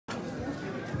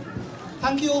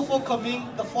Thank you all for coming.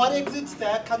 The fire exit's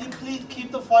there. Can you please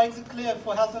keep the fire exit clear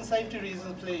for health and safety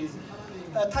reasons, please?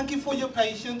 Thank you for your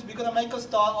patience. We're going to make a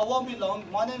start. I won't be long.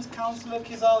 My name is Councillor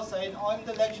Kizar Hussain. I'm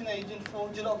the election agent for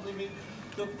Gill Ogilvie,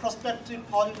 the prospective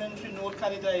parliamentary North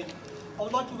candidate. I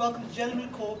would like to welcome Jeremy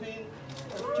Corbyn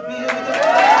to be here with us.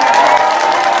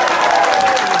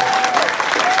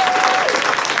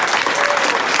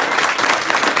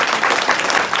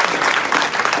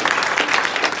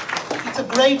 It's a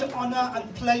great honour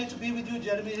and pleasure to be with you,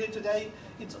 Jeremy, here today.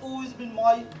 It's always been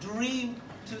my dream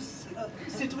to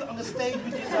sit on the stage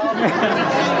with yourself.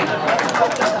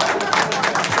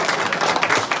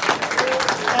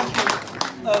 Thank you.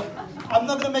 I'm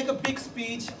not going to make a big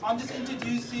speech. I'm just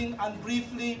introducing and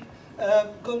briefly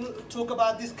going to talk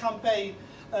about this campaign.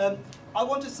 I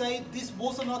want to say this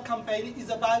Walsall North campaign is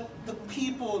about the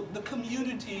people, the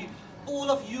community, all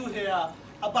of you here,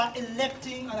 about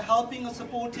electing and helping and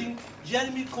supporting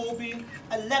Jeremy Corbyn,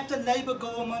 elect a Labour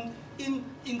government in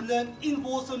England, in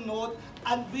Walsall North,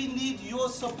 and we need your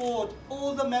support,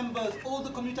 all the members, all the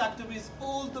community activists,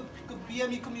 all the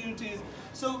BME communities.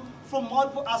 So from my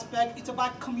aspect, it's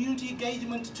about community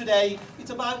engagement today,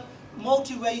 it's about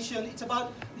motivation, it's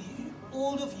about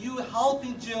all of you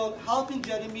helping Jill, helping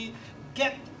Jeremy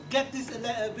get this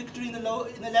victory in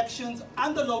the elections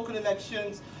and the local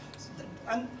elections.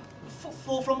 And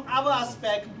from our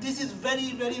aspect, this is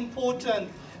very, very important.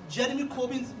 Jeremy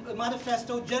Corbyn's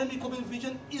manifesto, Jeremy Corbyn's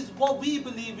vision is what we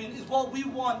believe in, is what we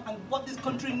want, and what this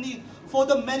country needs, for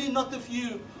the many, not the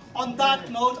few. On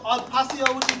that note, I'll pass it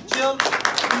over to Jill,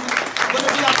 who's going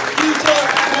to be our future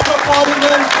Member of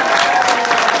Parliament.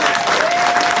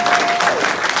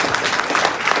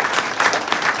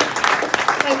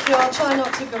 Thank you. I'll try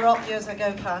not to garrot you as I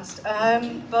go past.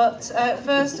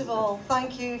 First of all,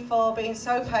 thank you for being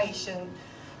so patient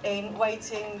in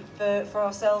waiting for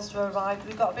ourselves to arrive.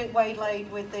 We got a bit waylaid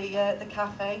with the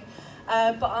cafe,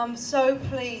 but I'm so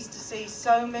pleased to see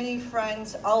so many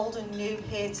friends, old and new,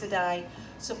 here today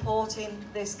supporting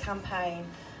this campaign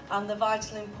and the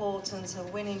vital importance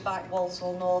of winning back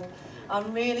Walsall North.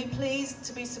 I'm really pleased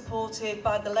to be supported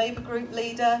by the Labour Group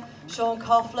leader, Sean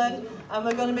Coughlin, and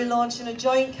we're going to be launching a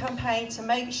joint campaign to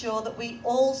make sure that we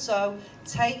also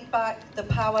take back the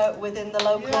power within the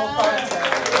local authority.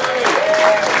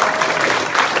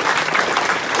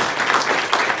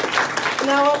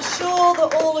 Now, I'm sure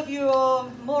that all of you are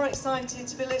more excited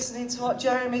to be listening to what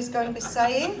Jeremy's going to be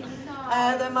saying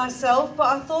than myself, but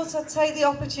I thought I'd take the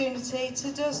opportunity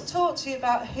to just talk to you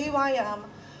about who I am,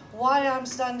 why I'm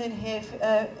standing here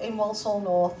in Walsall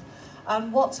North,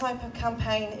 and what type of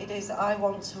campaign it is that I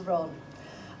want to run,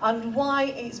 and why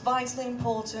it's vitally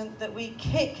important that we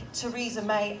kick Theresa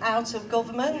May out of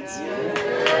government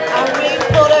and we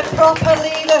put a proper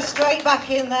leader straight back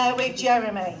in there with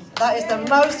Jeremy. That is the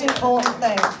most important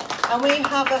thing, and we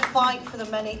have a fight for the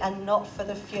many and not for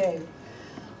the few.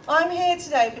 I'm here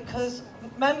today because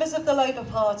members of the Labour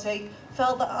Party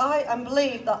felt that and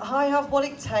believe that I have what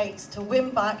it takes to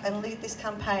win back and lead this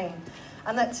campaign,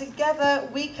 and that together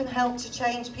we can help to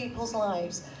change people's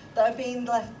lives that are being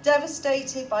left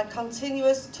devastated by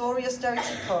continuous Tory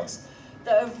austerity cuts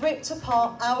that have ripped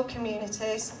apart our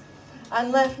communities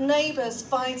and left neighbours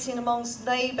fighting amongst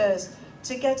neighbours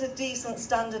to get a decent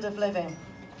standard of living.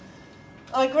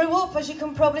 I grew up, as you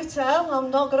can probably tell, I'm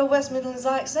not got a West Midlands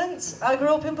accent, I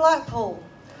grew up in Blackpool,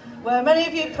 where many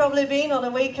of you have probably been on a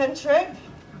weekend trip.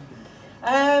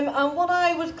 And what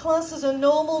I would class as a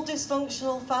normal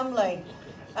dysfunctional family.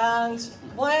 And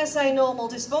why I say normal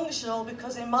dysfunctional,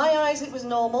 because in my eyes it was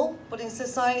normal, but in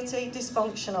society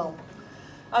dysfunctional.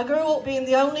 I grew up being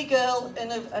the only girl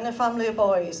in a family of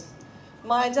boys.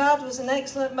 My dad was an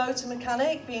excellent motor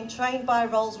mechanic, being trained by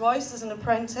Rolls-Royce as an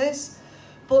apprentice,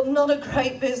 but not a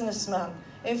great businessman.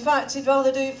 In fact, he'd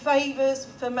rather do favours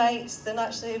for mates than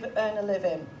actually earn a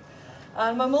living.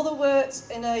 And my mother worked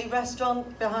in a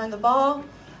restaurant behind the bar,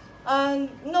 and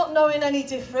not knowing any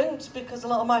different, because a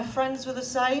lot of my friends were the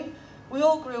same, we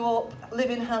all grew up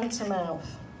living hand to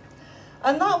mouth.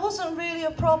 And that wasn't really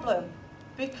a problem,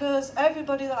 because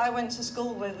everybody that I went to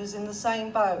school with was in the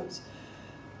same boat.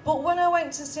 But when I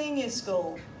went to senior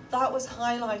school, that was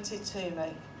highlighted to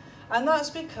me. And that's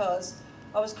because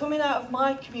I was coming out of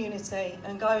my community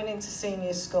and going into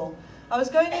senior school. I was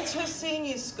going into a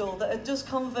senior school that had just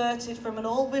converted from an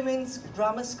all-women's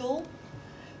grammar school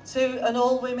to an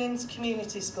all-women's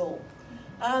community school.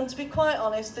 And to be quite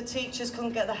honest, the teachers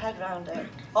couldn't get their head around it,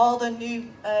 all the new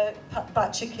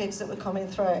batch of kids that were coming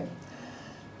through.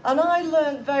 And I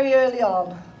learned very early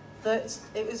on that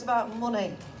it was about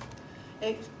money.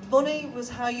 Money was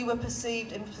how you were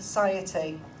perceived in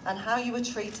society. and how you were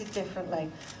treated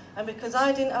differently. And because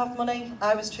I didn't have money,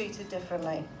 I was treated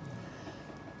differently.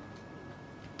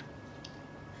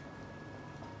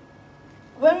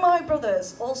 When my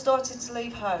brothers all started to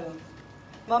leave home,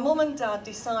 my mum and dad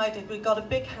decided we'd got a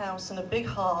big house and a big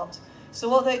heart. So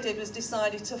what they did was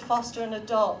decided to foster and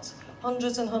adopt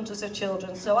hundreds and hundreds of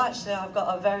children. So actually I've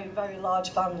got a very, very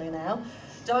large family now.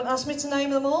 Don't ask me to name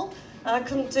them all, I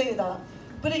couldn't do that.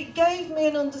 But it gave me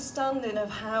an understanding of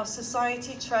how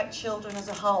society treated children as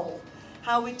a whole,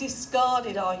 how we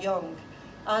discarded our young,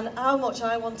 and how much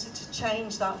I wanted to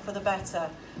change that for the better.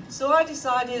 So I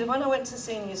decided when I went to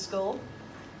senior school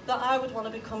that I would want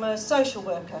to become a social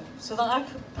worker so that I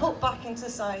could put back into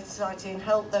society and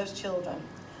help those children.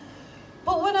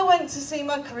 But when I went to see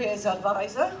my careers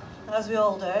advisor, as we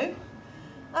all do,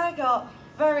 I got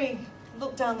very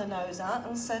looked down the nose at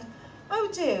and said, "Oh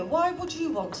dear, why would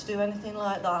you want to do anything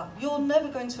like that? You're never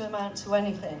going to amount to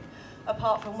anything,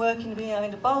 apart from working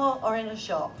behind a bar or in a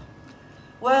shop."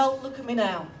 Well, look at me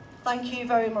now. Thank you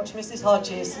very much, Mrs.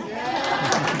 Hodges.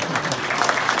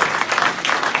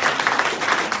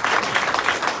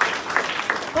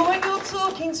 But when you're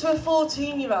talking to a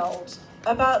 14-year-old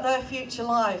about their future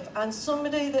life, and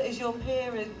somebody that is your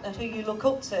peer and who you look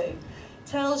up to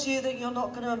tells you that you're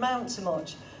not going to amount to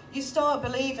much, you start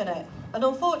believing it. And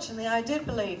unfortunately, I did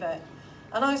believe it.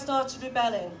 And I started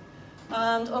rebelling.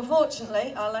 And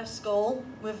unfortunately, I left school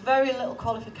with very little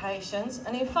qualifications.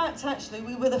 And in fact, actually,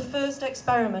 we were the first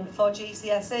experiment for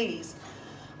GCSEs.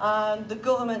 And the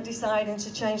government deciding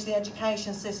to change the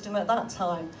education system at that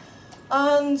time.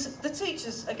 And the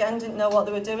teachers, again, didn't know what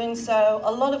they were doing, so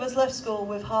a lot of us left school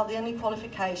with hardly any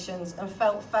qualifications and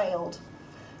felt failed.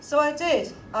 So I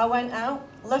did. I went out,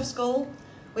 left school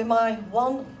with my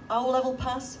 1 O-level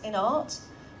pass in art.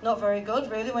 Not very good,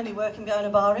 really, when you're working behind a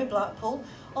bar in Blackpool,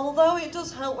 although it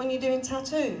does help when you're doing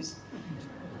tattoos.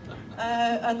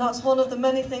 And that's one of the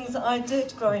many things that I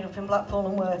did growing up in Blackpool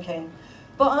and working.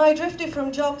 But I drifted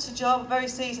from job to job, very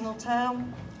seasonal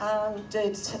town, and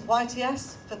did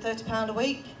YTS for £30 a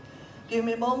week, giving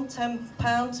my mum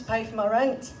 £10 to pay for my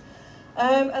rent.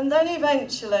 And then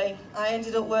eventually I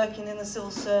ended up working in the civil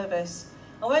service.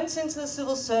 I went into the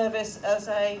civil service as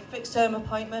a fixed term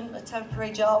appointment, a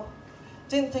temporary job.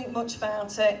 Didn't think much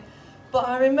about it, but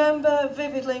I remember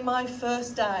vividly my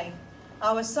first day.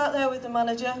 I was sat there with the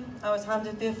manager, I was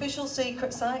handed the official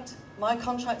secret site, my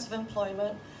contract of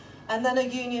employment, and then a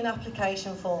union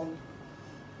application form.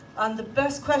 And the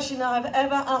best question I've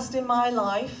ever asked in my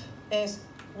life is,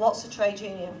 what's a trade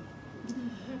union?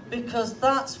 Because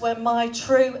that's when my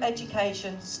true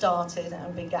education started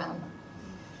and began.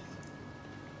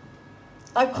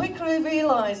 I quickly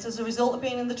realised, as a result of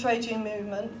being in the trade union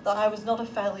movement, that I was not a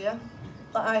failure,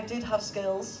 that I did have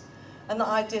skills, and that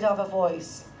I did have a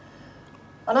voice.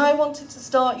 And I wanted to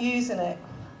start using it.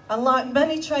 And like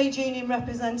many trade union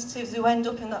representatives who end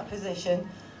up in that position,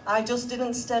 I just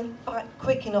didn't step back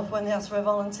quick enough when they asked for a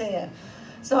volunteer.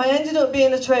 So I ended up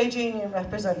being a trade union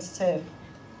representative.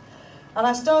 And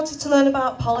I started to learn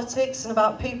about politics and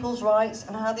about people's rights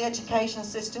and how the education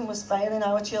system was failing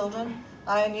our children.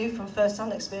 I knew from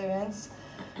first-hand experience.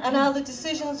 And how the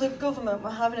decisions of government were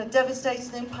having a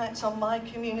devastating impact on my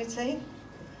community.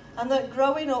 And that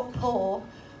growing up poor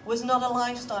was not a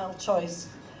lifestyle choice.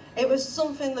 It was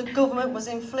something the government was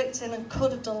inflicting and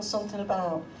could have done something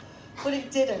about. But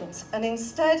it didn't, and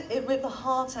instead it ripped the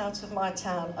heart out of my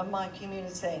town and my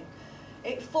community.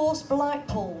 It forced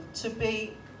Blackpool to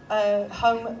be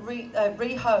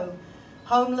rehome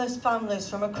homeless families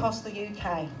from across the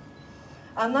UK.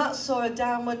 And that saw a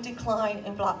downward decline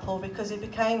in Blackpool because it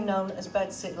became known as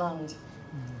bedsit land.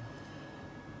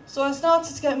 So I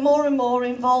started to get more and more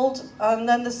involved, and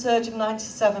then the surge of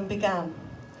 '97 began.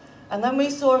 And then we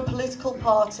saw a political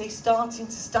party starting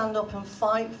to stand up and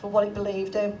fight for what it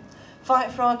believed in,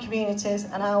 fight for our communities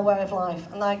and our way of life,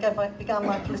 and I began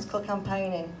my political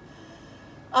campaigning.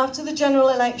 After the general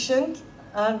election,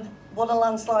 and what a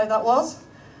landslide that was,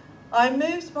 I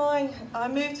moved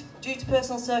due to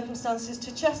personal circumstances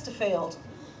to Chesterfield,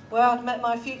 where I'd met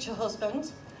my future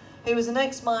husband, who was an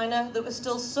ex-miner that was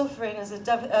still suffering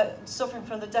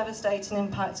from the devastating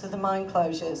impact of the mine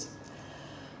closures.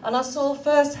 And I saw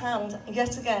firsthand,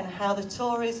 yet again, how the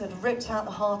Tories had ripped out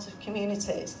the heart of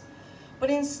communities. But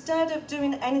instead of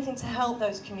doing anything to help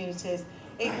those communities,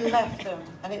 it left them,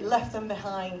 and it left them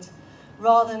behind,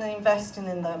 rather than investing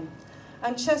in them.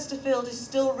 And Chesterfield is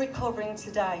still recovering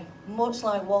today, much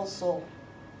like Walsall.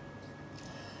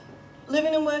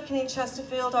 Living and working in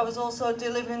Chesterfield, I was also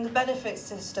delivering the benefits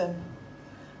system.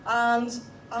 And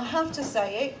I have to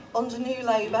say it, under New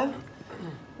Labour,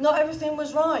 not everything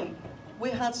was right. We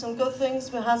had some good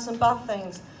things, we had some bad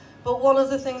things. But one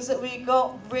of the things that we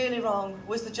got really wrong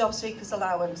was the job seekers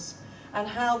allowance and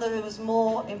how there was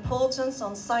more importance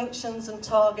on sanctions and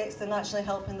targets than actually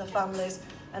helping the families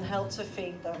and help to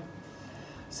feed them.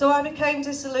 So I became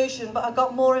disillusioned, but I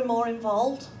got more and more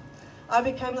involved. I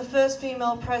became the first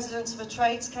female president of a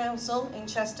trades council in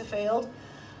Chesterfield,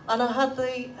 and I had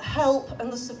the help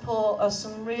and the support of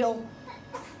some real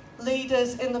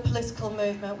leaders in the political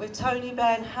movement, with Tony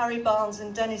Benn, Harry Barnes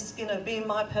and Dennis Skinner being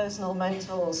my personal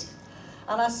mentors.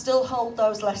 And I still hold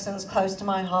those lessons close to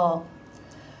my heart.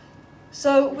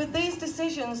 So with these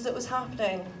decisions that was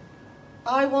happening,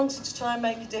 I wanted to try and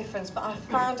make a difference, but I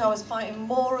found I was fighting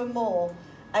more and more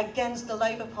against the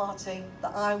Labour Party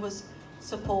that I was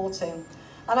supporting.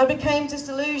 And I became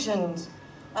disillusioned,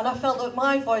 and I felt that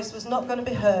my voice was not going to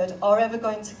be heard or ever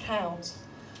going to count.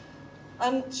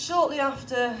 And shortly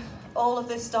after all of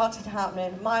this started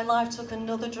happening, my life took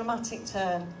another dramatic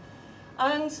turn.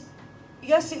 And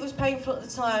yes, it was painful at the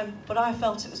time, but I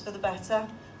felt it was for the better.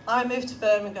 I moved to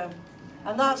Birmingham,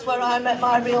 and that's where I met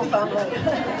my real family.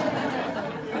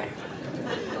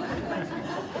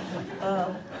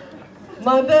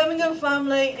 My Birmingham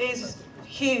family is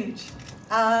huge,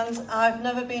 and I've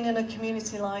never been in a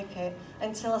community like it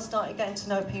until I started getting to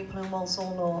know people in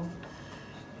Walsall North.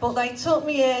 But they took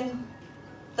me in,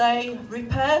 they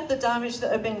repaired the damage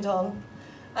that had been done,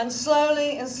 and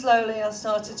slowly I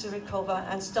started to recover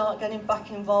and start getting back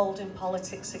involved in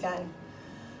politics again.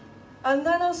 And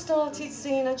then I started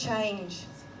seeing a change.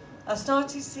 I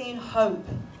started seeing hope.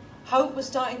 Hope was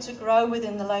starting to grow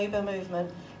within the Labour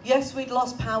movement. Yes, we'd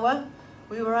lost power,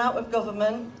 we were out of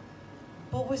government,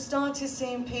 but we started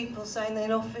seeing people saying that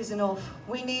enough is enough.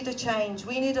 We need a change.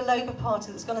 We need a Labour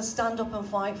Party that's going to stand up and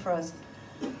fight for us.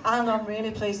 And I'm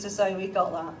really pleased to say we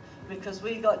got that, because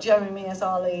we got Jeremy as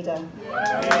our leader.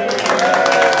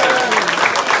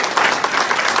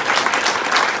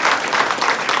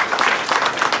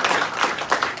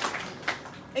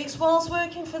 It's whilst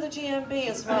working for the GMB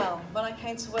as well, when I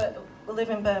came to live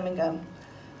in Birmingham,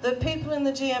 that people in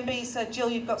the GMB said, Jill,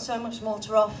 you've got so much more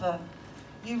to offer.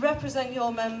 You represent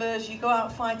your members, you go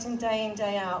out fighting day in,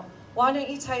 day out. Why don't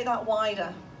you take that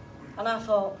wider? And I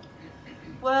thought,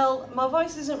 well, my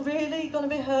voice isn't really going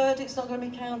to be heard, it's not going to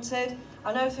be counted.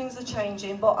 I know things are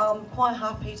changing, but I'm quite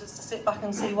happy just to sit back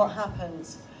and see what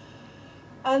happens.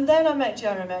 And then I met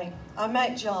Jeremy, I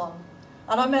met John,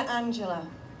 and I met Angela.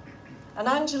 And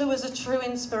Angela was a true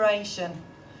inspiration,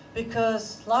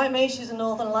 because like me, she's a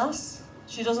northern lass.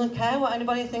 She doesn't care what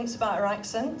anybody thinks about her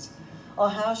accent, or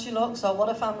how she looks, or what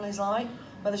her family's like,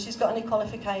 whether she's got any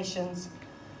qualifications.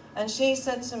 And she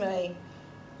said to me,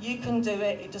 you can do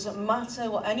it, it doesn't matter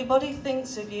what anybody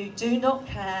thinks of you, do not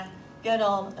care, get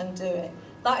on and do it.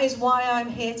 That is why I'm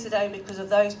here today, because of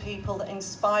those people that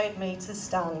inspired me to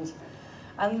stand.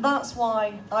 And that's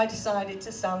why I decided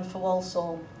to stand for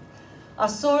Walsall. I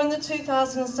saw in the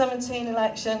 2017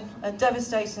 election a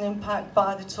devastating impact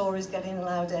by the Tories getting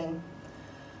allowed in.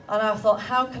 And I thought,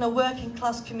 how can a working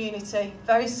class community,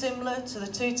 very similar to the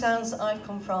two towns that I've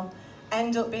come from,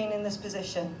 end up being in this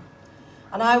position?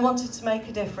 And I wanted to make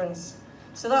a difference.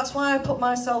 So that's why I put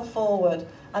myself forward,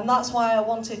 and that's why I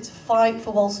wanted to fight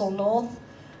for Walsall North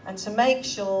and to make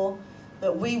sure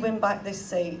that we win back this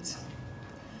seat.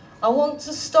 I want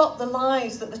to stop the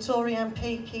lies that the Tory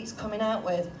MP keeps coming out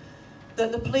with,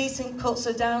 that the policing cuts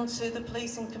are down to the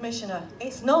policing commissioner.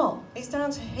 It's not. It's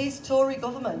down to his Tory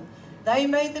government. They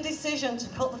made the decision to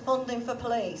cut the funding for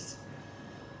police.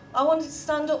 I wanted to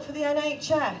stand up for the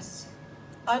NHS.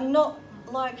 I'm not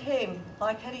like him,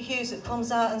 like Eddie Hughes, that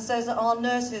comes out and says that our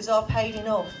nurses are paid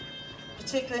enough,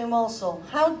 particularly in Walsall.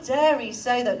 How dare he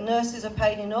say that nurses are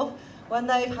paid enough when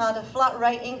they've had a flat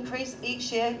rate increase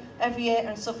each year, every year,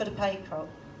 and suffered a pay cut?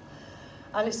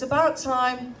 And it's about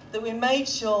time that we made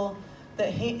sure that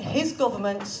his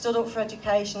government stood up for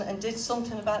education and did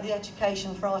something about the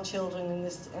education for our children in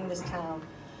this town.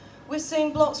 We've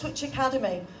seen Bloxwich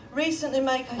Academy recently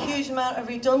make a huge amount of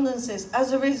redundancies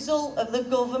as a result of the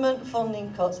government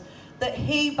funding cuts that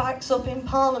he backs up in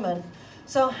Parliament.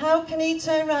 So how can he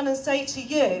turn around and say to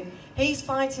you, he's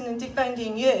fighting and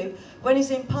defending you, when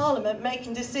he's in Parliament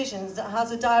making decisions that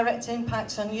has a direct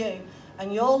impact on you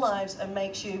and your lives and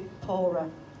makes you poorer?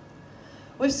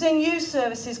 We've seen youth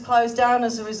services close down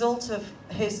as a result of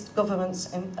his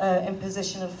government's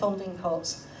imposition of funding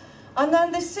cuts. And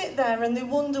then they sit there and they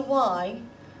wonder why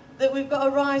that we've got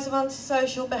a rise of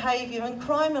antisocial behaviour and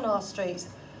crime on our streets.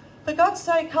 For God's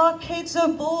sake, our kids are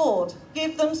bored.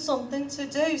 Give them something to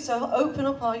do, so open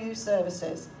up our youth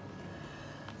services.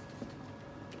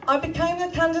 I became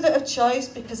the candidate of choice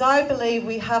because I believe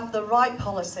we have the right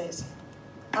policies.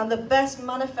 and the best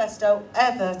manifesto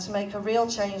ever to make a real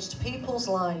change to people's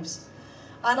lives.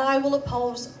 And I will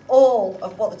oppose all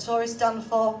of what the Tories stand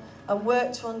for and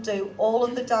work to undo all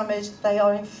of the damage they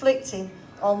are inflicting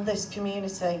on this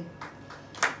community.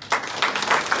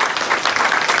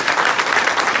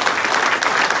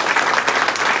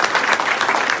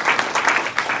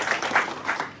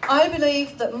 I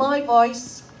believe that my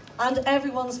voice and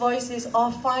everyone's voices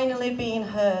are finally being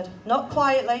heard. Not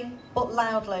quietly, but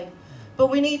loudly. But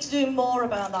we need to do more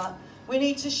about that. We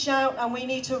need to shout and we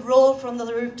need to roar from the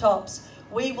rooftops.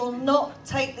 We will not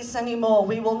take this anymore.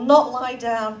 We will not lie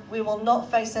down. We will not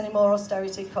face any more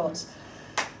austerity cuts.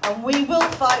 And we will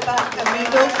fight back and we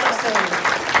will succeed.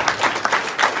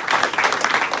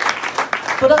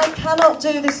 But I cannot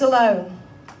do this alone.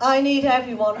 I need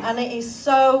everyone, and it is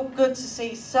so good to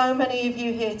see so many of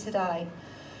you here today.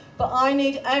 But I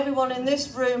need everyone in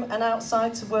this room and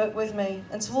outside to work with me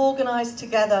and to organise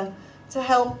together to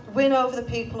help win over the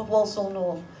people of Walsall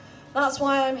North. That's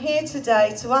why I'm here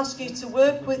today, to ask you to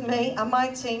work with me and my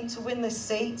team to win this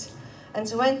seat and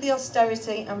to end the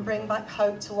austerity and bring back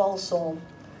hope to Walsall.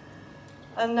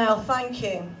 And now, thank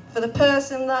you for the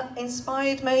person that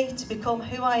inspired me to become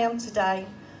who I am today,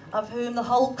 of whom the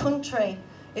whole country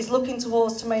is looking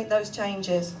towards to make those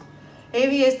changes. Here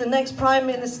he is, the next Prime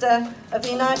Minister of the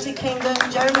United Kingdom,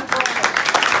 Jeremy Corbyn.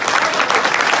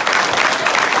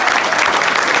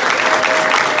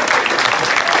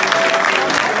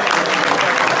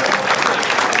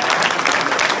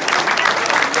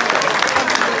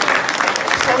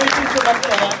 Sorry to interrupt.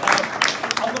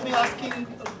 I'm going to be asking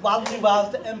Valerie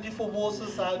Wells, the MP for Walsall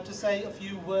South, to say a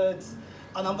few words,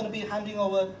 and I'm going to be handing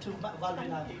over to Valerie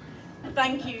now.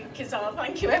 Thank you, Kizar.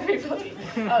 Thank you, everybody.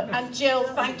 And Gill,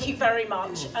 thank you very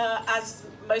much. As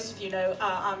most of you know,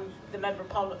 I'm the Member of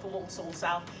Parliament for Walsall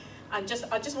South. And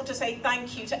I just want to say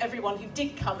thank you to everyone who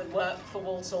did come and work for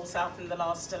Walsall South in the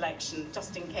last election,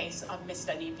 just in case I've missed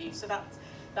any of you. So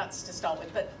that's to start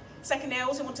with. But secondly, I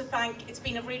also want to thank, it's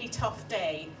been a really tough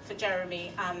day for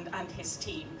Jeremy and his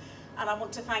team. And I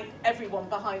want to thank everyone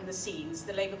behind the scenes,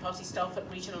 the Labour Party staff at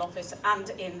regional office and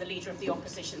in the Leader of the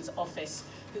Opposition's office,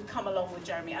 who've come along with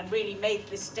Jeremy and really made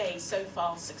this day so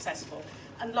far successful.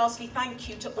 And lastly, thank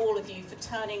you to all of you for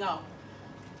turning up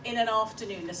in an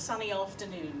afternoon, a sunny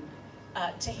afternoon,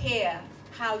 to hear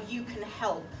how you can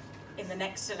help in the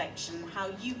next election, how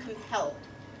you can help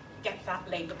get that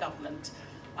Labour government.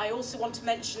 I also want to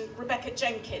mention Rebecca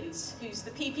Jenkins, who's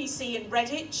the PPC in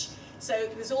Redditch. So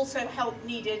there's also help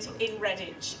needed in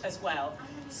Redditch as well.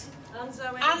 And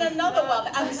Zoe. And another one,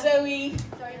 and Zoe.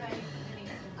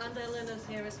 And Eleanor's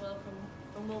here as well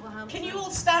from Wolverhampton. Can you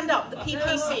all stand up, the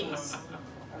PPCs?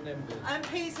 And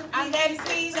MPs and And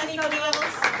MPs, anybody else?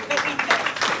 Let me know.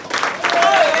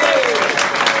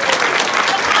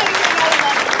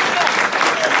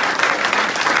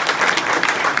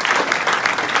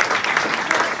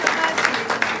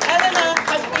 Eleanor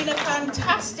has been a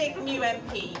fantastic new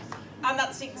MP. And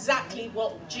that's exactly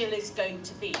what Gill is going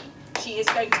to be. She is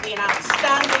going to be an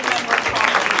outstanding Member of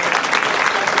Parliament.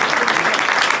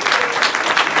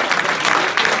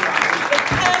 The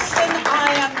person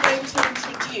I am going to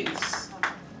introduce,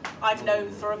 I've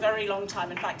known for a very long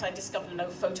time. In fact, I discovered an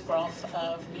old photograph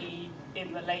of me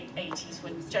in the late 80s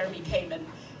when Jeremy came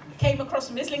across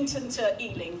from Islington to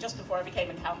Ealing just before I became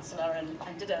a councillor and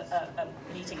did a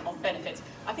meeting on benefits.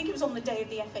 I think it was on the day of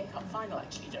the FA Cup final,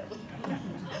 actually, Jeremy.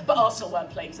 But Arsenal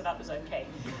weren't playing, so that was okay.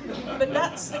 But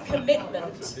that's the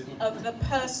commitment of the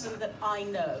person that I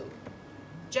know.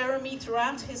 Jeremy,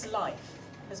 throughout his life,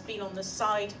 has been on the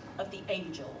side of the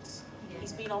angels.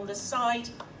 He's been on the side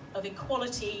of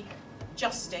equality,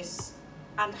 justice,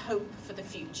 and hope for the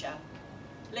future.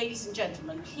 Ladies and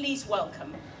gentlemen, please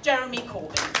welcome Jeremy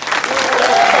Corbyn.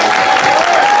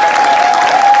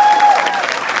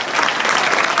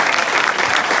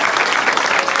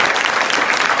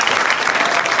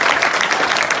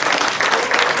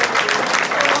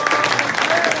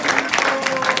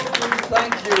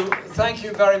 Thank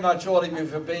you very much, all of you,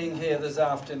 for being here this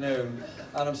afternoon.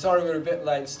 And I'm sorry we're a bit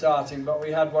late starting, but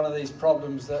we had one of these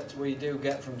problems that we do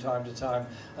get from time to time,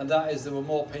 and that is there were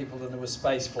more people than there was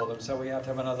space for them, so we had to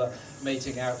have another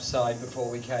meeting outside before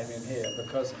we came in here,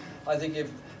 because I think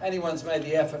if anyone's made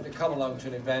the effort to come along to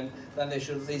an event, then they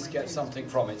should at least get something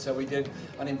from it. So we did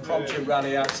an impromptu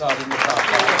rally outside in the car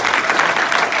park.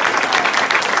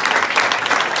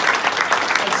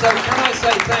 And so can I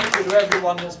say thank you to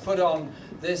everyone that's put on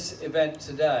this event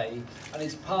today, and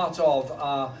it's part of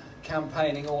our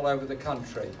campaigning all over the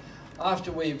country.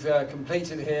 After we've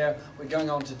completed here, we're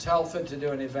going on to Telford to do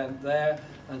an event there.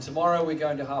 And tomorrow we're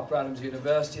going to Harper Adams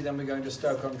University, then we're going to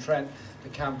Stoke-on-Trent to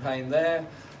campaign there.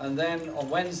 And then on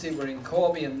Wednesday we're in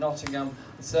Corbyn and Nottingham,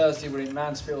 and Thursday we're in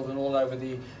Mansfield and all over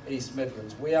the East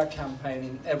Midlands. We are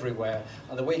campaigning everywhere,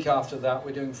 and the week after that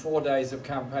we're doing 4 days of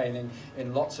campaigning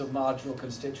in lots of marginal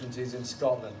constituencies in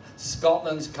Scotland.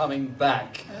 Scotland's coming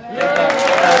back.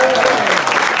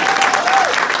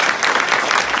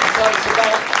 So it's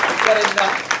about getting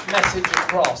that message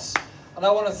across. And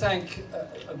I want to thank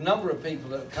a number of people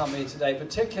that have come here today,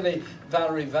 particularly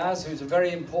Valerie Vaz, who's a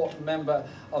very important member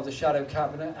of the Shadow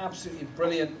Cabinet, absolutely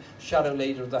brilliant Shadow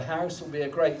Leader of the House, will be a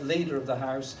great leader of the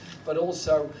House, but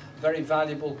also a very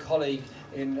valuable colleague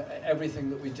in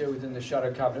everything that we do within the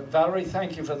Shadow Cabinet. Valerie,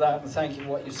 thank you for that, and thank you for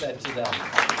what you said today.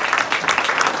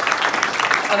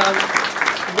 And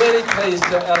I'm really pleased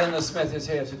that Eleanor Smith is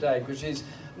here today, because she's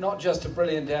not just a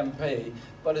brilliant MP,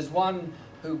 but as one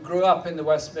who grew up in the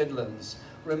West Midlands,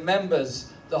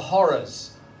 remembers the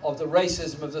horrors of the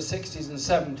racism of the 60s and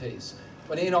 70s,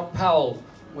 when Enoch Powell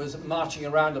was marching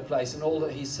around the place and all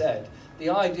that he said. The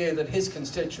idea that his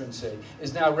constituency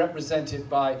is now represented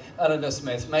by Eleanor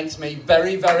Smith makes me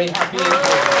very, very happy indeed.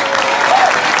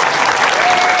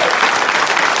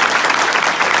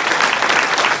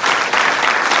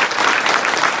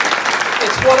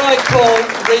 It's what I call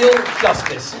real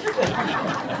justice.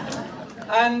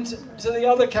 And to the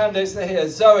other candidates that are here,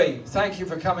 Zoe, thank you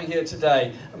for coming here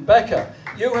today. And Becca,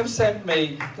 you have sent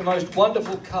me the most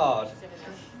wonderful card.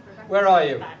 Where are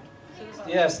you?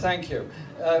 Yes, thank you.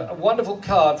 A wonderful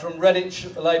card from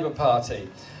Redditch Labour Party.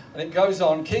 And it goes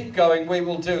on, keep going, we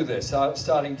will do this,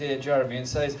 starting Dear Jeremy, and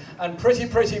says, and pretty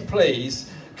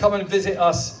please, come and visit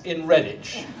us in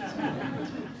Redditch.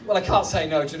 Well, I can't say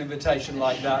no to an invitation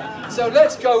like that. So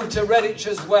let's go to Redditch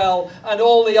as well, and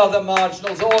all the other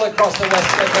marginals all across the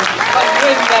West Midlands, and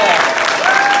win there.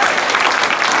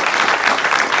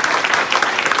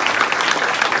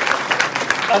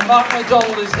 And Mark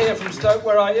MacDonald is here from Stoke.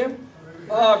 Where are you?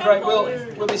 Oh, great.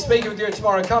 We'll be speaking with you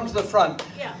tomorrow. Come to the front.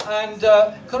 And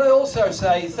could I also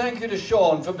say thank you to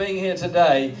Sean for being here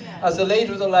today as the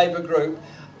leader of the Labour group.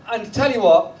 And tell you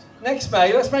what, next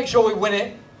May, let's make sure we win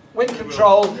it. Win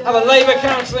control, have a Labour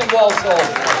Council in Walsall.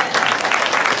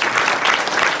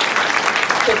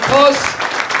 Because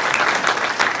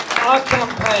our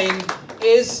campaign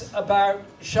is about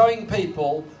showing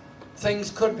people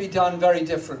things could be done very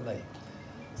differently.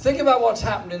 Think about what's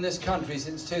happened in this country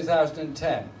since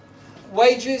 2010.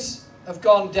 Wages have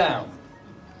gone down.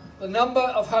 The number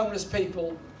of homeless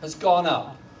people has gone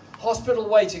up. Hospital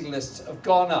waiting lists have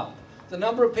gone up. The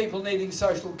number of people needing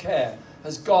social care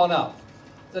has gone up.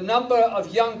 The number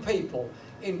of young people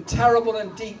in terrible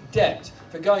and deep debt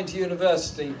for going to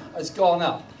university has gone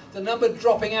up. The number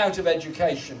dropping out of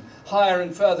education, higher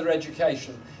and further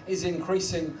education, is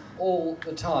increasing all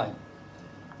the time.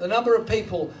 The number of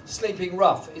people sleeping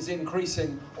rough is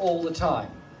increasing all the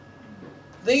time.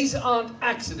 These aren't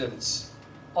accidents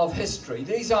of history.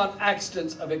 These aren't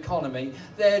accidents of economy.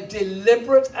 They're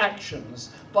deliberate actions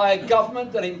by a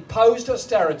government that imposed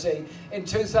austerity in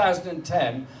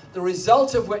 2010, the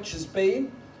result of which has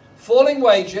been falling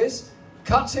wages,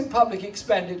 cuts in public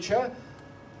expenditure,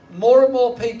 more and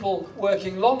more people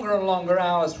working longer and longer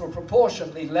hours for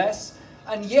proportionately less,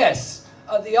 and yes,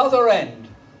 at the other end,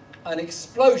 an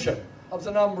explosion of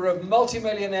the number of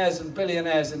multimillionaires and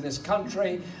billionaires in this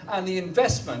country, and the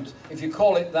investment, if you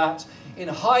call it that, in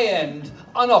high-end,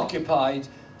 unoccupied,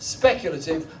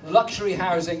 speculative luxury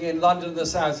housing in London and the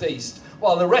South East,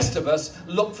 while the rest of us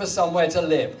look for somewhere to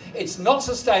live. It's not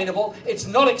sustainable, it's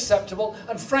not acceptacceptable,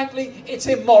 and frankly, it's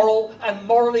immoral and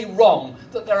morally wrong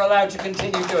that they're allowed to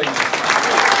continue doing it.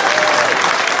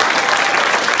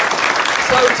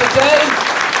 So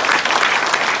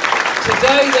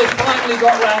today they finally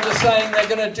got round to saying they're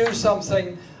going to do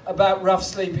something about rough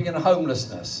sleeping and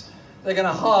homelessness. They're going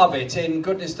to halve it in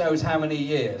goodness knows how many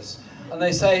years. And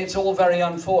they say it's all very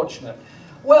unfortunate.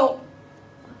 Well,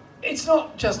 it's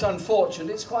not just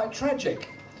unfortunate, it's quite tragic.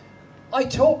 I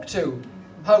talk to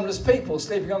homeless people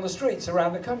sleeping on the streets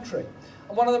around the country.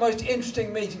 And one of the most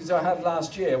interesting meetings I had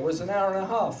last year was an hour and a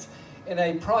half in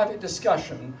a private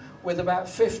discussion with about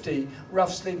 50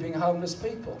 rough sleeping homeless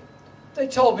people. They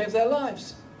told me of their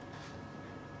lives.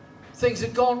 Things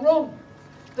had gone wrong.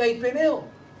 They'd been ill.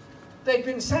 They'd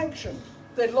been sanctioned.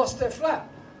 They'd lost their flat.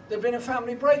 There'd been a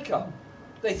family breakup.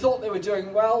 They thought they were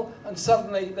doing well, and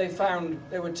suddenly they found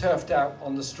they were turfed out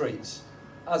on the streets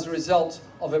as a result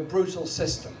of a brutal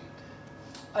system.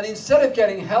 And instead of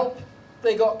getting help,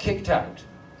 they got kicked out.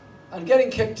 And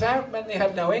getting kicked out meant they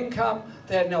had no income,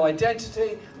 they had no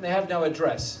identity, and they had no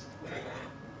address.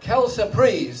 quelle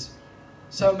surprise,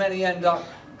 so many end up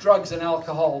drugs and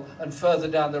alcohol and further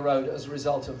down the road as a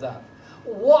result of that.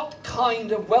 What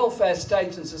kind of welfare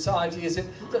state and society is it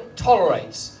that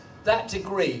tolerates that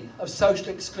degree of social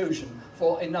exclusion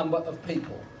for a number of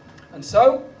people? And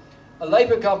so, a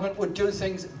Labour government would do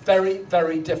things very,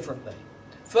 very differently.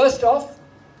 First off,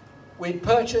 we'd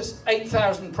purchase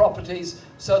 8,000 properties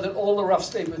so that all the rough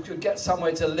sleepers could get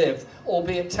somewhere to live,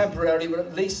 albeit temporarily, but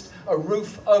at least a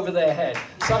roof over their head,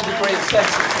 some degree of sense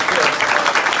of security.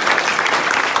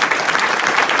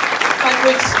 And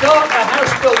we'd start a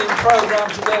house building programme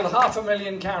to build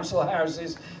 500,000 council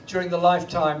houses during the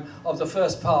lifetime of the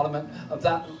first Parliament of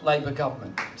that Labour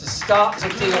government, to start to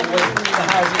deal with the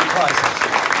housing crisis.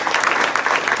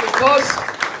 Because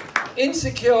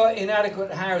insecure,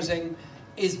 inadequate housing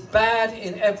is bad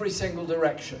in every single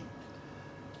direction.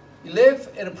 You live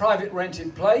in a private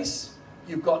rented place,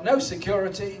 you've got no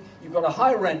security, you've got a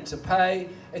high rent to pay,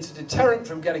 it's a deterrent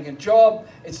from getting a job,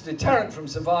 it's a deterrent from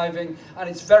surviving, and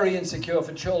it's very insecure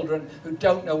for children who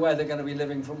don't know where they're going to be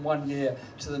living from one year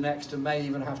to the next and may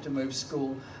even have to move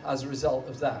school as a result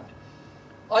of that.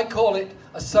 I call it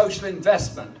a social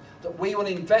investment, that we will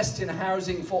invest in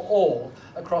housing for all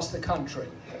across the country.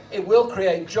 It will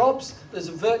create jobs. There's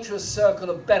a virtuous circle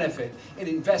of benefit in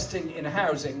investing in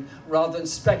housing rather than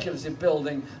speculative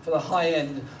building for the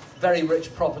high-end, very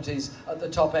rich properties at the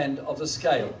top end of the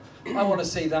scale. I want to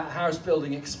see that house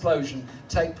building explosion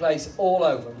take place all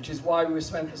over, which is why we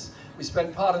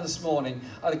spent part of this morning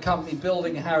at a company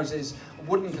building houses,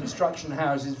 wooden construction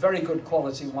houses, very good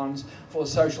quality ones for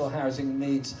social housing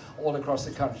needs all across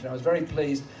the country. I was very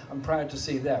pleased and proud to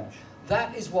see them.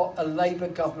 That is what a Labour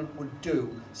government would do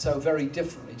so very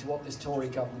differently to what this Tory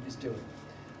government is doing.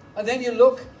 And then you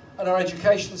look at our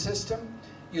education system,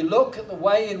 you look at the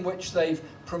way in which they've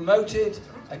promoted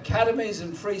academies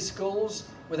and free schools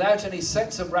without any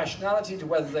sense of rationality to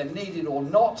whether they're needed or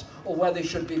not, or whether they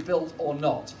should be built or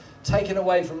not. Taken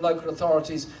away from local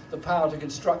authorities the power to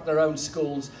construct their own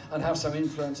schools and have some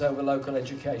influence over local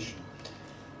education.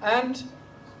 And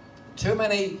too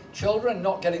many children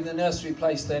not getting the nursery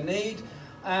place they need,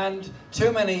 and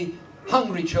too many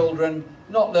hungry children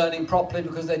not learning properly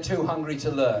because they're too hungry to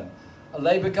learn. A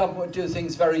Labour government would do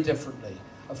things very differently.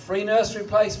 A free nursery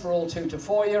place for all 2 to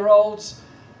 4-year-olds,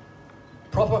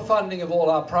 proper funding of all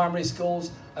our primary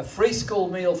schools, a free school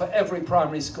meal for every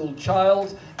primary school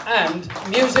child, and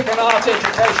music and art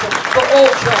education for all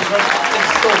children in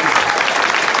schools.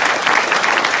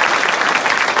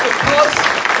 Because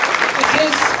it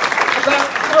is about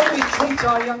how we treat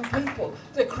our young people,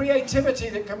 the creativity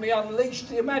that can be unleashed,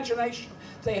 the imagination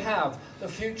they have, the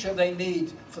future they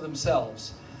need for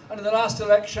themselves. And in the last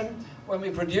election, when we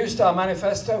produced our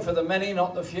manifesto for the many,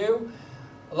 not the few,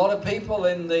 a lot of people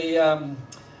in the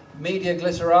media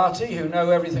glitterati who know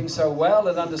everything so well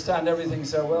and understand everything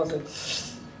so well said,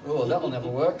 oh, that'll never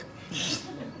work.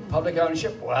 Public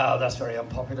ownership, wow, that's very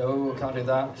unpopular, oh, can't do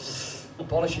that.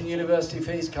 Abolishing university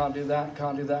fees, can't do that,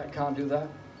 can't do that, can't do that.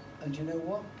 And you know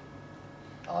what?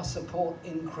 Our support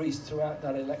increased throughout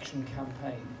that election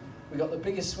campaign. We got the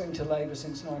biggest swing to Labour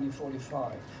since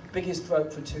 1945, biggest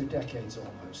vote for 2 decades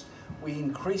almost. We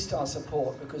increased our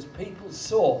support because people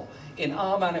saw in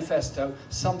our manifesto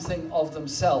something of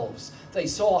themselves. They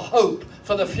saw hope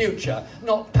for the future,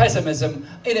 not pessimism,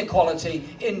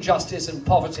 inequality, injustice and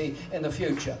poverty in the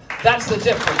future. That's the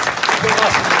difference between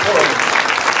us and the Tories.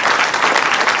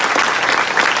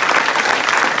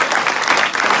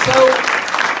 So,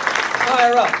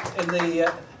 higher up in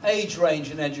the age range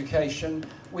in education,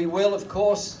 we will, of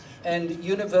course, end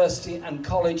university and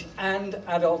college and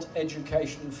adult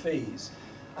education fees.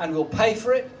 And we'll pay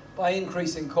for it by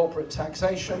increasing corporate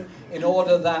taxation in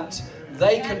order that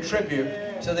they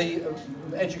contribute to the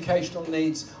educational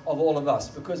needs of all of us.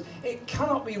 Because it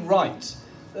cannot be right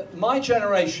that my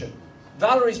generation,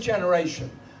 Valerie's generation,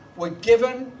 were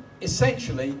given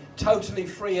essentially totally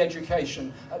free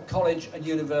education at college and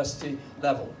university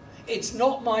level. It's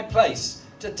not my place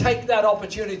to take that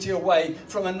opportunity away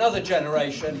from another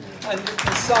generation and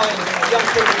consign young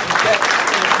people to debt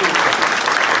in the future.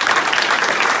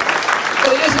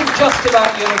 But it isn't just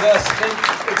about university,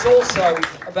 it's also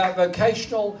about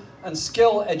vocational and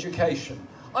skill education.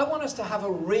 I want us to have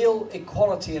a real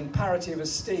equality and parity of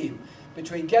esteem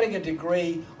between getting a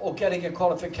degree or getting a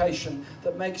qualification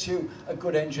that makes you a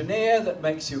good engineer, that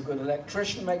makes you a good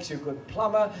electrician, makes you a good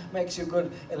plumber, makes you a good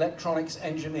electronics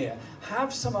engineer.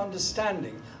 Have some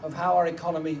understanding of how our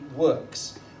economy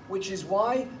works, which is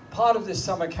why part of this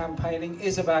summer campaigning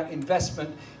is about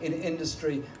investment in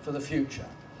industry for the future.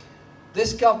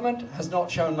 This government has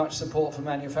not shown much support for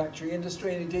manufacturing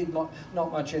industry and indeed not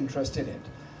much interest in it.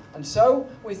 And so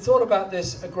we thought about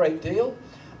this a great deal,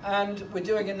 and we're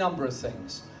doing a number of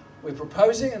things. We're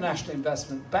proposing a national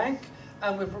investment bank,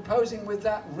 and we're proposing with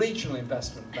that regional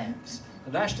investment banks.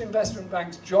 The National Investment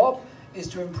Bank's job is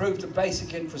to improve the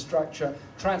basic infrastructure,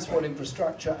 transport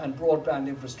infrastructure and broadband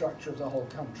infrastructure of the whole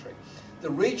country. The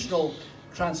regional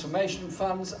transformation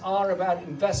funds are about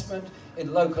investment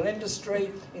in local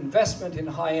industry, investment in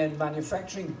high-end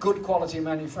manufacturing, good quality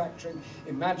manufacturing,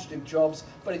 imaginative jobs,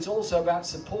 but it's also about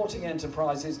supporting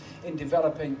enterprises in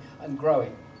developing and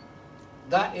growing.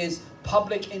 That is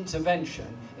public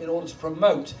intervention in order to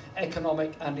promote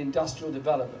economic and industrial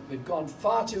development. We've gone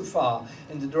far too far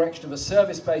in the direction of a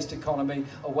service-based economy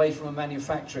away from a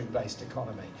manufacturing-based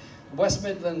economy. West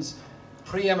Midlands'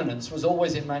 preeminence was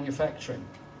always in manufacturing.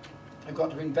 We've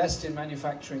got to invest in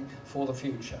manufacturing for the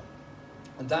future.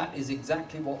 And that is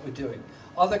exactly what we're doing.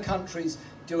 Other countries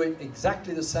do it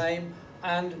exactly the same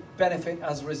and benefit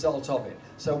as a result of it.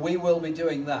 So we will be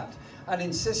doing that. And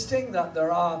insisting that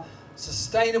there are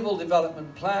sustainable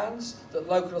development plans, that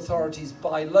local authorities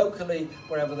buy locally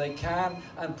wherever they can,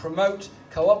 and promote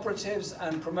cooperatives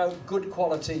and promote good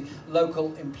quality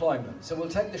local employment. So we'll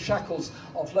take the shackles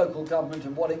off local government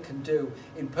and what it can do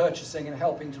in purchasing and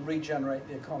helping to regenerate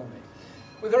the economy.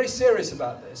 We're very serious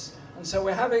about this, and so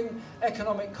we're having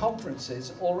economic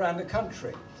conferences all around the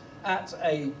country at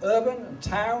an urban and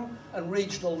town and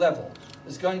regional level.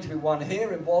 There's going to be one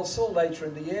here in Walsall later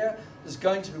in the year, there's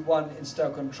going to be one in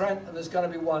Stoke-on-Trent, and there's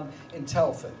going to be one in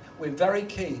Telford. We're very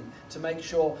keen to make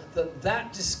sure that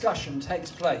that discussion takes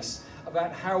place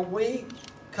about how we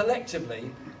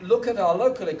collectively look at our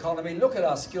local economy, look at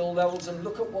our skill levels, and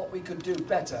look at what we could do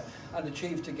better and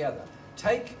achieve together.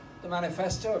 Take the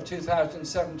manifesto of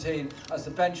 2017 as the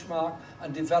benchmark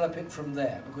and develop it from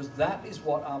there, because that is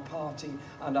what our party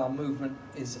and our movement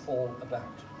is all about.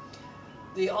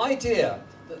 The idea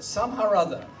that somehow or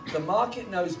other the market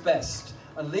knows best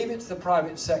and leave it to the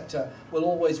private sector will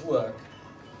always work,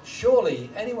 surely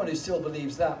anyone who still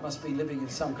believes that must be living in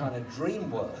some kind of dream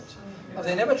world. Have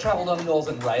they never travelled on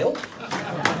Northern Rail?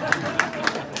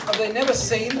 Have they never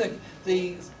seen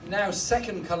the now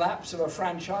second collapse of a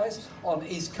franchise on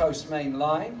East Coast Main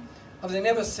Line? Have they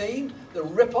never seen the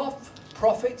rip-off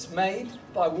profits made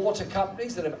by water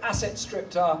companies that have asset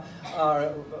stripped our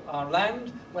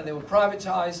land when they were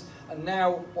privatised and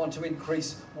now want to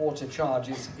increase water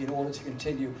charges in order to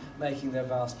continue making their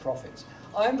vast profits?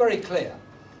 I am very clear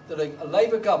that a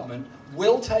Labour government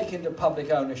will take into public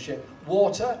ownership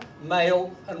water,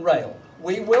 mail and rail.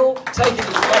 We will take it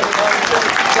into public ownership,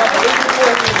 so I believe it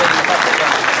will be in public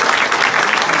ownership.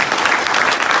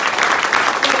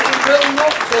 But it will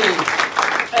not be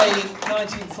a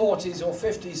 1940s or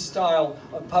 50s style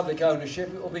of public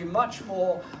ownership. It will be much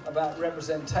more about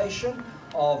representation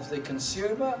of the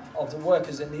consumer, of the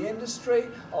workers in the industry,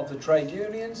 of the trade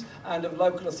unions and of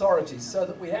local authorities, so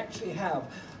that we actually have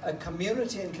a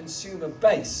community and consumer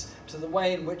base to the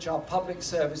way in which our public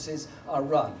services are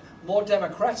run. More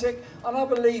democratic, and I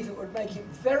believe it would make it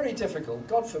very difficult,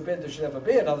 God forbid there should ever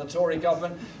be another Tory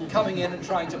government coming in and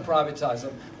trying to privatise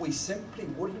them. We simply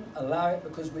wouldn't allow it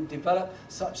because we'd develop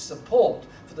such support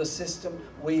for the system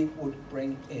we would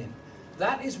bring in.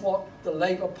 That is what the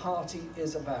Labour Party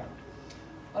is about.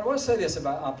 And I want to say this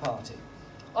about our party.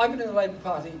 I've been in the Labour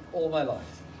Party all my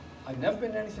life. I've never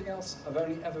been in anything else. I've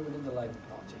only ever been in the Labour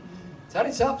Party. It's had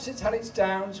its ups, it's had its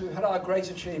downs, we've had our great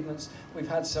achievements, we've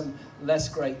had some less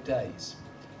great days.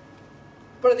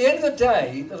 But at the end of the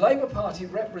day, the Labour Party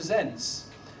represents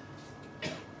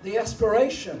the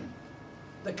aspiration,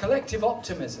 the collective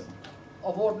optimism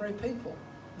of ordinary people.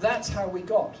 That's how we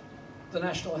got the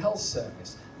National Health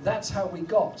Service. That's how we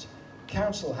got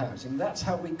council housing. That's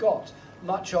how we got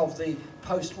much of the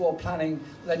post-war planning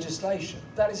legislation.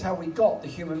 That is how we got the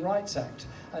Human Rights Act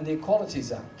and the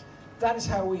Equalities Act. That is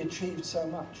how we achieved so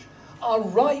much. Our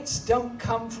rights don't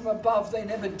come from above, they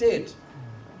never did.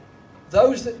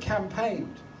 Those that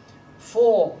campaigned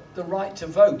for the right to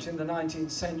vote in the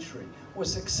 19th century were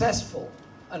successful,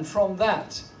 and from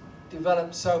that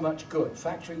developed so much good.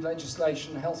 Factory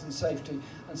legislation, health and safety,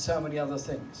 and so many other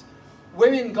things.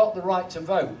 Women got the right to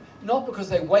vote, not because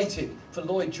they waited for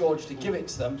Lloyd George to give it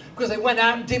to them, because they went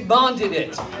out and demanded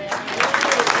it.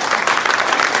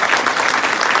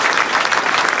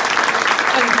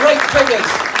 And great figures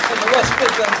in the West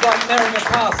Midlands like Mary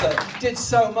MacArthur did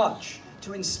so much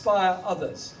to inspire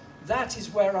others. That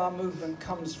is where our movement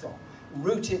comes from,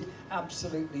 rooted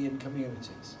absolutely in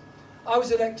communities. I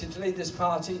was elected to lead this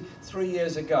party 3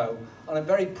 years ago, and I'm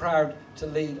very proud to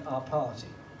lead our party.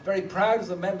 Very proud of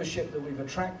the membership that we've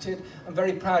attracted, and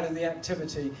very proud of the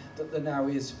activity that there now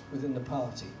is within the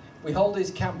party. We hold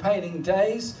these campaigning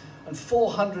days and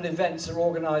 400 events are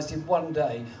organised in one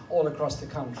day all across the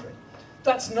country.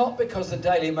 That's not because the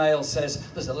Daily Mail says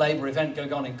there's a Labour event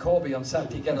going on in Corbyn on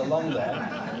Saturday, get along there.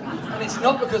 And it's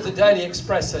not because the Daily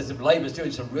Express says that Labour's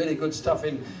doing some really good stuff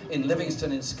in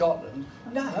Livingston in Scotland.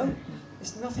 No,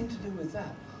 it's nothing to do with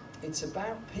that. It's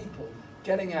about people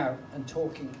getting out and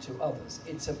talking to others.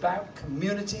 It's about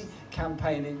community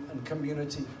campaigning and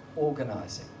community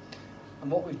organising. And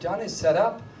what we've done is set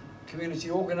up community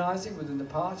organising within the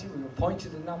party. We've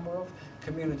appointed a number of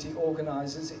community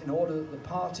organisers in order that the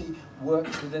party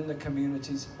works within the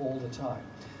communities all the time.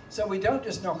 So we don't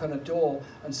just knock on a door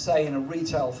and say in a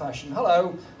retail fashion,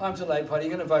 hello, I'm to Labour Party, are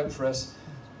you going to vote for us?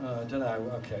 I don't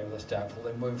know, okay, well that's doubtful,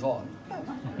 then move on.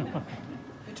 No.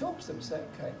 You talk to them and say,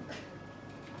 okay,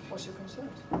 what's your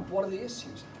concerns? What are the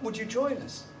issues? Would you join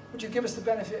us? Would you give us the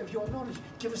benefit of your knowledge?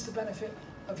 Give us the benefit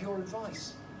of your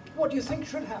advice? What do you think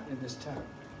should happen in this town?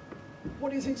 What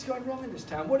do you think's going wrong in this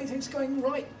town? What do you think's going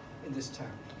right in this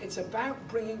town? It's about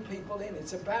bringing people in.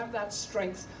 It's about that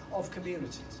strength of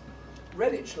communities.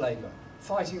 Redditch Labour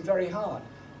fighting very hard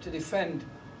to defend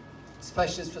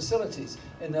specialist facilities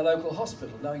in their local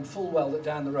hospital, knowing full well that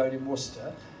down the road in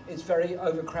Worcester it's very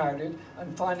overcrowded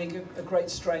and finding a great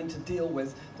strain to deal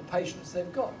with the patients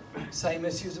they've got. Same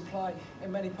issues apply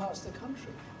in many parts of the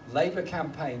country. Labour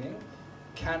campaigning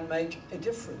can make a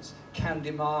difference, can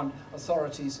demand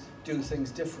authorities do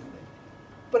things differently.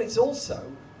 But it's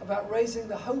also about raising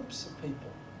the hopes of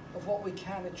people of what we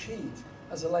can achieve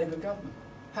as a Labour government,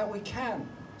 how we can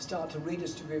start to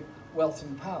redistribute wealth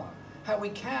and power, how we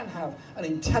can have an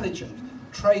intelligent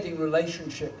trading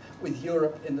relationship with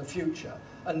Europe in the future,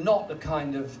 and not the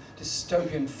kind of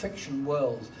dystopian fiction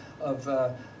world of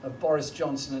Boris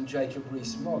Johnson and Jacob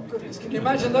Rees-Mogg. Goodness, can you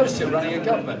imagine those two running a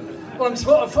government?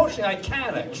 Well, unfortunately I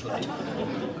can actually.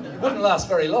 It wouldn't last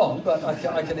very long, but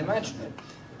I can imagine it.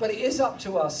 But it is up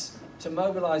to us to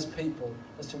mobilise people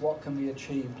as to what can be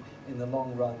achieved in the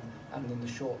long run and in the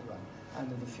short run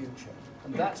and in the future.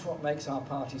 And that's what makes our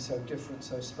party so different,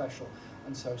 so special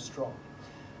and so strong.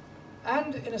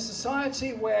 And in a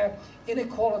society where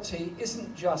inequality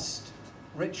isn't just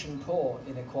rich and poor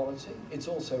inequality, it's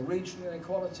also regional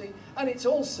inequality, and it's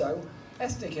also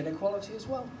ethnic inequality as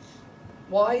well.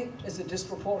 Why is the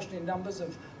disproportionate numbers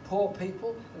of poor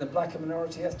people in the black and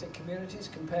minority ethnic communities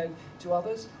compared to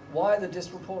others? Why are the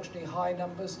disproportionately high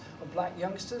numbers of black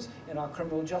youngsters in our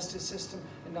criminal justice system,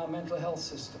 in our mental health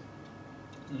system?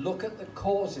 Look at the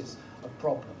causes of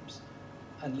problems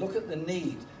and look at the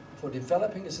need for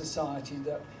developing a society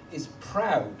that is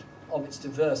proud of its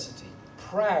diversity,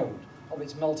 proud of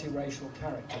its multiracial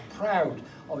character, proud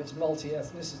of its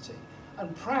multi-ethnicity,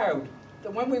 and proud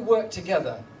that when we work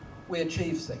together, we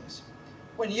achieve things.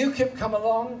 When UKIP come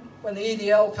along, when the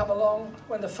EDL come along,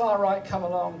 when the far right come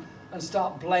along and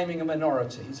start blaming a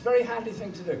minority, it's a very handy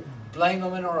thing to do. Blame a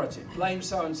minority, blame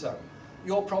so-and-so.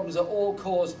 Your problems are all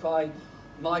caused by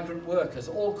migrant workers,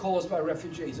 all caused by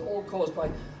refugees, all caused by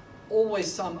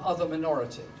always some other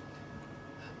minority.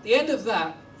 At the end of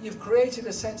that, you've created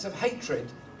a sense of hatred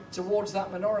towards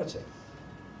that minority.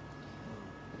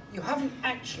 You haven't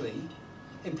actually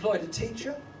employed a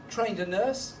teacher, trained a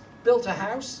nurse, built a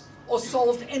house, or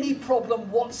solved any problem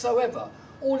whatsoever.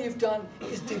 All you've done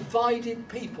is divided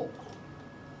people.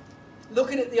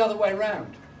 Look at it the other way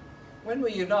around. When we're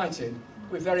united,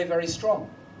 we're very, very strong.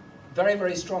 Very,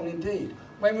 very strong indeed.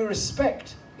 When we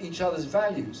respect each other's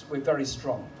values, we're very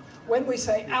strong. When we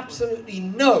say absolutely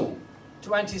no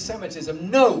to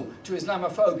anti-Semitism, no to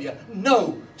Islamophobia,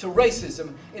 no to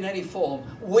racism in any form,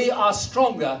 we are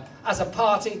stronger as a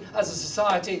party, as a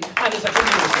society, and as a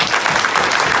community.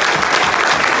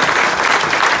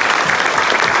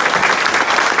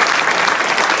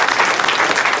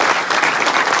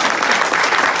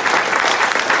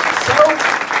 So,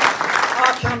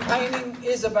 our campaigning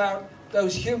is about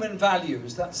those human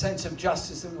values, that sense of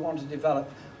justice that we want to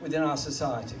develop within our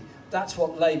society. That's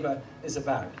what Labour is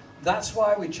about. That's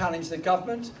why we challenge the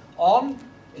government on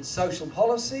its social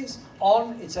policies,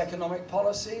 on its economic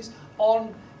policies,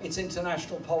 on its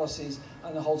international policies,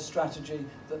 and the whole strategy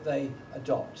that they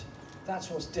adopt. That's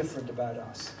what's different about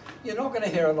us. You're not going to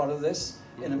hear a lot of this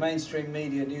in the mainstream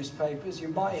media newspapers. You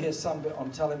might hear some bit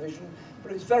on television,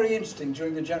 but it's very interesting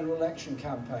during the general election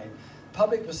campaign.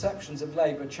 Public perceptions of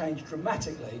Labour changed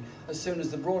dramatically as soon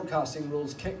as the broadcasting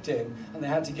rules kicked in and they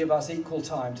had to give us equal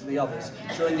time to the others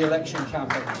during the election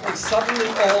campaign. It suddenly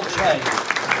all changed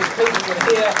because people could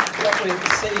hear what we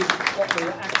perceived, what we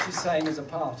were actually saying as a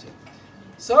party.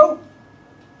 So,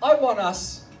 I want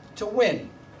us to win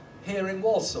here in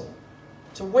Walsall,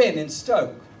 to win in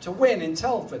Stoke, to win in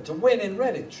Telford, to win in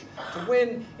Redditch, to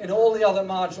win in all the other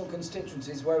marginal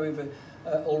constituencies where we've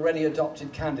already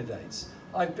adopted candidates.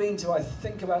 I've been to, I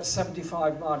think, about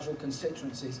 75 marginal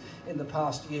constituencies in the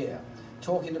past year,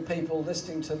 talking to people,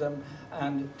 listening to them,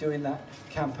 and doing that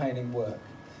campaigning work.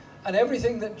 And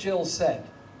everything that Gill said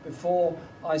before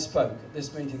I spoke at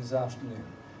this meeting this afternoon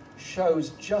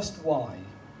shows just why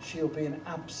she'll be an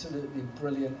absolutely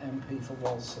brilliant MP for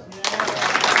Walsall.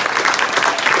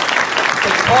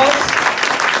 Because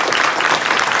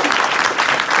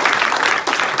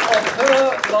of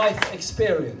her life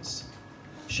experience.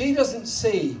 She doesn't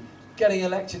see getting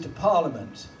elected to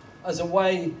Parliament as a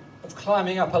way of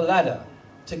climbing up a ladder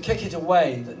to kick it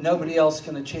away that nobody else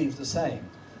can achieve the same.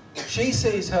 She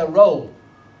sees her role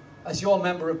as your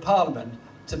Member of Parliament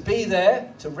to be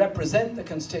there, to represent the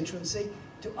constituency,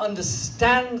 to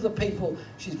understand the people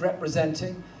she's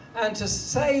representing, and to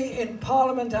say in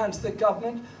Parliament and to the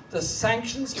government the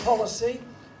sanctions policy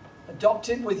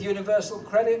adopted with universal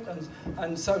credit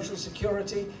and social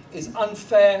security is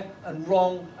unfair and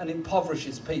wrong and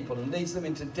impoverishes people and leads them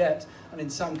into debt and in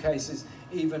some cases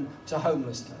even to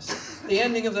homelessness. The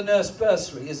ending of the nurse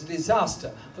bursary is a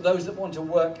disaster for those that want to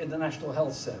work in the National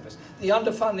Health Service. The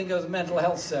underfunding of the mental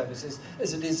health services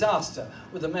is a disaster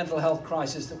with the mental health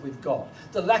crisis that we've got.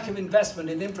 The lack of investment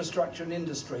in infrastructure and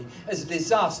industry is a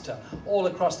disaster all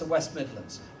across the West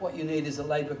Midlands. What you need is a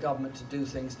Labour government to do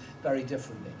things very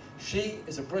differently. She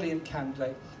is a brilliant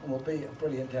candidate and will be a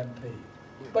brilliant MP.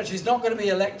 But she's not going to be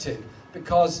elected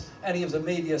because any of the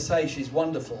media say she's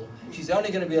wonderful. She's only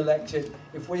going to be elected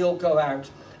if we all go out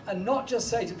and not just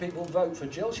say to people, vote for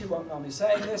Gill. She won't mind me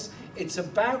saying this. It's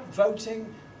about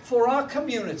voting for our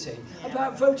community,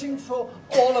 about voting for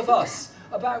all of us,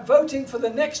 about voting for the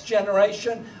next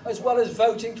generation, as well as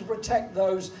voting to protect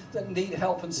those that need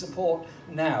help and support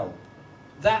now.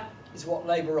 That is what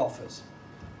Labour offers.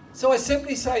 So I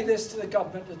simply say this to the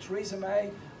government, to Theresa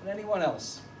May and anyone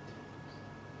else.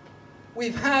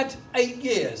 We've had 8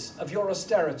 years of your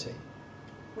austerity.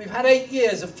 We've had 8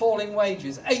 years of falling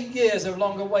wages, 8 years of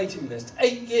longer waiting lists,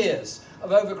 8 years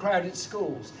of overcrowded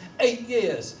schools, 8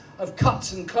 years of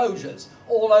cuts and closures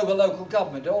all over local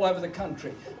government, all over the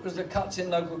country, because of the cuts in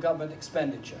local government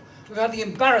expenditure. We've had the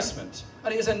embarrassment,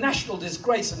 and it is a national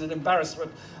disgrace and an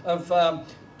embarrassment of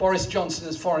Boris Johnson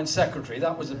as Foreign Secretary.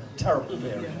 That was a terrible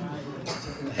period.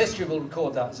 History will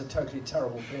record that as a totally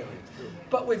terrible period.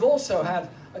 But we've also had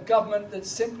a government that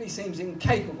simply seems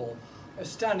incapable of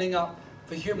standing up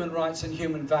for human rights and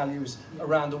human values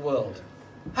around the world.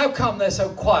 How come they're so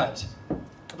quiet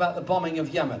about the bombing of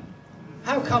Yemen?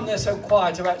 How come they're so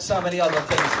quiet about so many other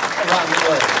things around the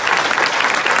world?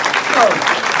 No.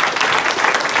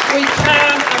 We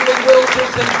can and we will do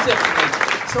things differently.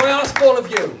 So I ask all of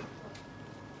you,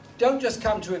 don't just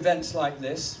come to events like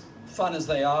this, fun as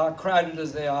they are, crowded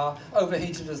as they are,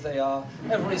 overheated as they are.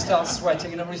 Everybody starts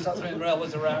sweating and everybody starts moving their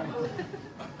elbows around.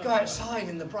 Go outside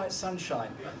in the bright sunshine.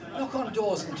 Knock on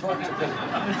doors and talk to people.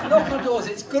 Knock on doors.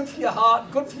 It's good for your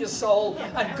heart, good for your soul,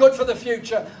 and good for the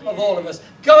future of all of us.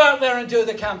 Go out there and do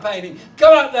the campaigning.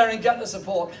 Go out there and get the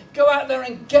support. Go out there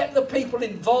and get the people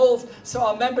involved so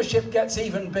our membership gets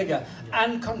even bigger.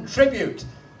 And contribute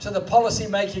to the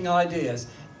policy-making ideas.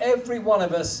 Every one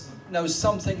of us knows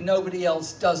something nobody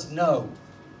else does know.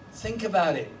 Think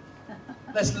about it.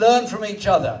 Let's learn from each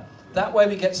other. That way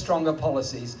we get stronger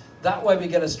policies. That way we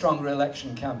get a stronger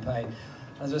election campaign.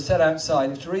 As I said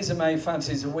outside, if Theresa May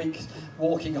fancies a week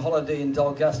walking holiday in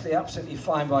Dalgastly, absolutely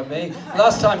fine by me.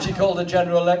 Last time she called a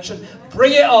general election,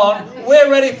 bring it on. We're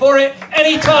ready for it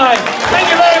anytime. Thank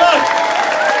you very much.